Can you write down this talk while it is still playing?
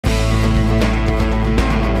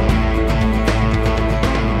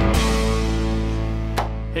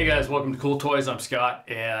welcome to Cool Toys. I'm Scott,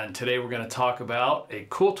 and today we're going to talk about a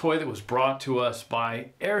cool toy that was brought to us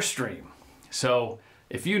by AirStream. So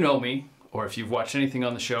if you know me, or if you've watched anything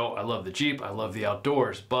on the show, I love the Jeep, I love the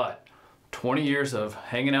outdoors, but 20 years of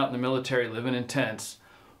hanging out in the military, living in tents,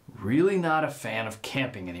 really not a fan of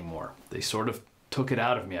camping anymore. They sort of took it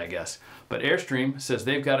out of me, I guess. But AirStream says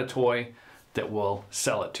they've got a toy that will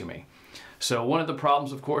sell it to me. So one of the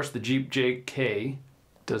problems, of course, the Jeep JK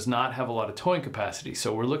does not have a lot of towing capacity.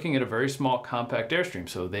 So we're looking at a very small compact AirStream.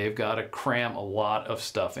 So they've got to cram a lot of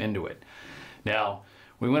stuff into it. Now,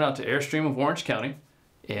 we went out to AirStream of Orange County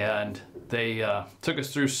and they took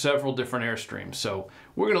us through several different AirStreams. So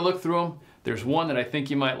we're going to look through them. There's one that I think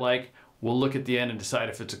you might like. We'll look at the end and decide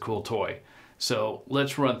if it's a cool toy. So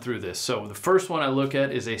let's run through this. So the first one I look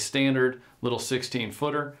at is a standard little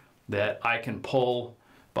 16-footer that I can pull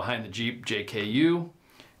behind the Jeep JKU.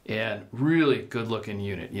 And really good looking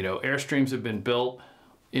unit. You know, AirStreams have been built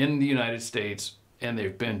in the United States and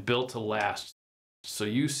they've been built to last. So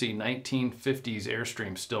you see 1950s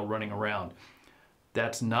AirStreams still running around.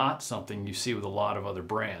 That's not something you see with a lot of other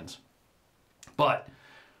brands. But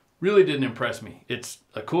really didn't impress me. It's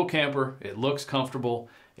a cool camper, it looks comfortable,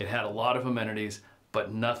 it had a lot of amenities,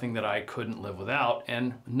 but nothing that I couldn't live without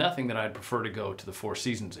and nothing that I'd prefer to go to the Four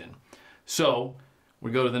Seasons in. So we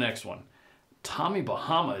go to the next one. Tommy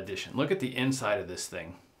Bahama edition. Look at the inside of this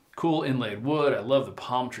thing. Cool inlaid wood. I love the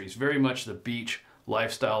palm trees. Very much the beach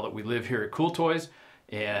lifestyle that we live here at Cool Toys,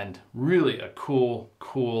 and really a cool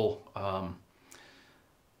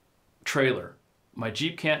trailer. My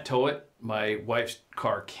Jeep can't tow it. My wife's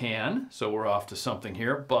car can, so we're off to something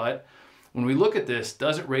here. But when we look at this,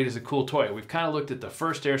 does it rate as a cool toy? We've kind of looked at the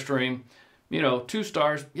first AirStream. You know, 2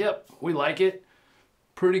 stars. Yep, we like it.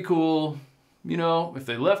 Pretty cool. You know, if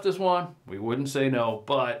they left us one, we wouldn't say no,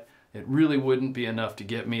 but it really wouldn't be enough to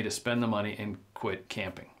get me to spend the money and quit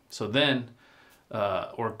camping. So then,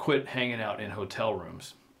 or quit hanging out in hotel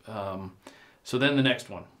rooms. So then the next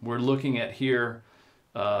one, we're looking at here,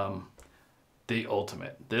 the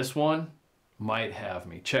Ultimate. This one might have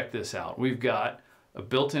me. Check this out. We've got a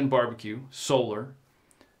built-in barbecue, solar.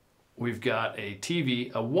 We've got a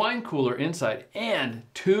TV, a wine cooler inside, and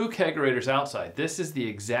 2 kegerators outside. This is the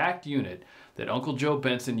exact unit that Uncle Joe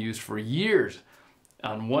Benson used for years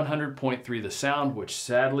on 100.3 The Sound, which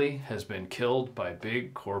sadly has been killed by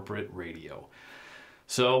big corporate radio.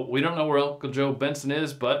 So we don't know where Uncle Joe Benson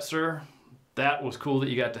is, but sir, that was cool that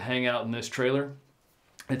you got to hang out in this trailer.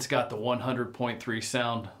 It's got the 100.3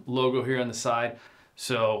 Sound logo here on the side.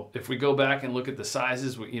 So if we go back and look at the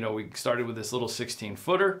sizes, we started with this little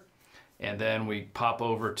 16-footer, and then we pop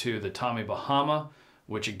over to the Tommy Bahama,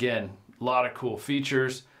 which again, a lot of cool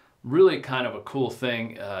features. Really kind of a cool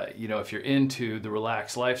thing, you know, if you're into the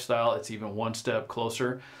relaxed lifestyle, it's even one step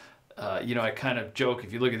closer. You know, I kind of joke,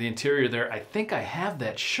 if you look at the interior there, I think I have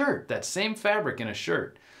that shirt, that same fabric in a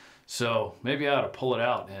shirt. So maybe I ought to pull it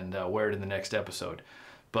out and wear it in the next episode.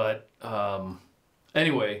 But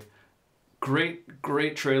anyway,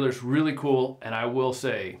 great trailers, really cool. And I will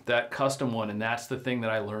say that custom one, and that's the thing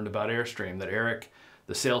that I learned about AirStream, that Eric,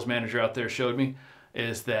 the sales manager out there, showed me,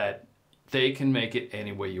 is that they can make it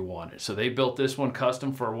any way you want it. So they built this one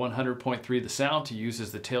custom for 100.3 The Sound to use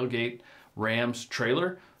as the tailgate Rams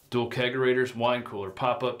trailer, dual kegerators, wine cooler,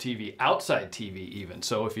 pop-up TV, outside TV even.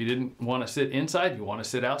 So if you didn't want to sit inside, you want to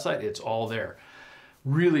sit outside, it's all there.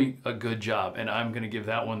 Really a good job, and I'm going to give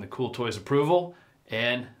that one the Cool Toys approval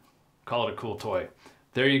and call it a cool toy.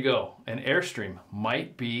 There you go. An AirStream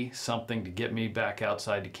might be something to get me back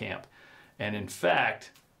outside to camp. And in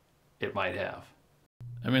fact, it might have.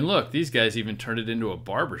 I mean, look, these guys even turned it into a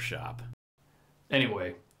barber shop.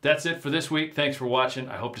 Anyway, that's it for this week. Thanks for watching.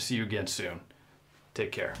 I hope to see you again soon.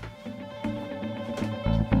 Take care.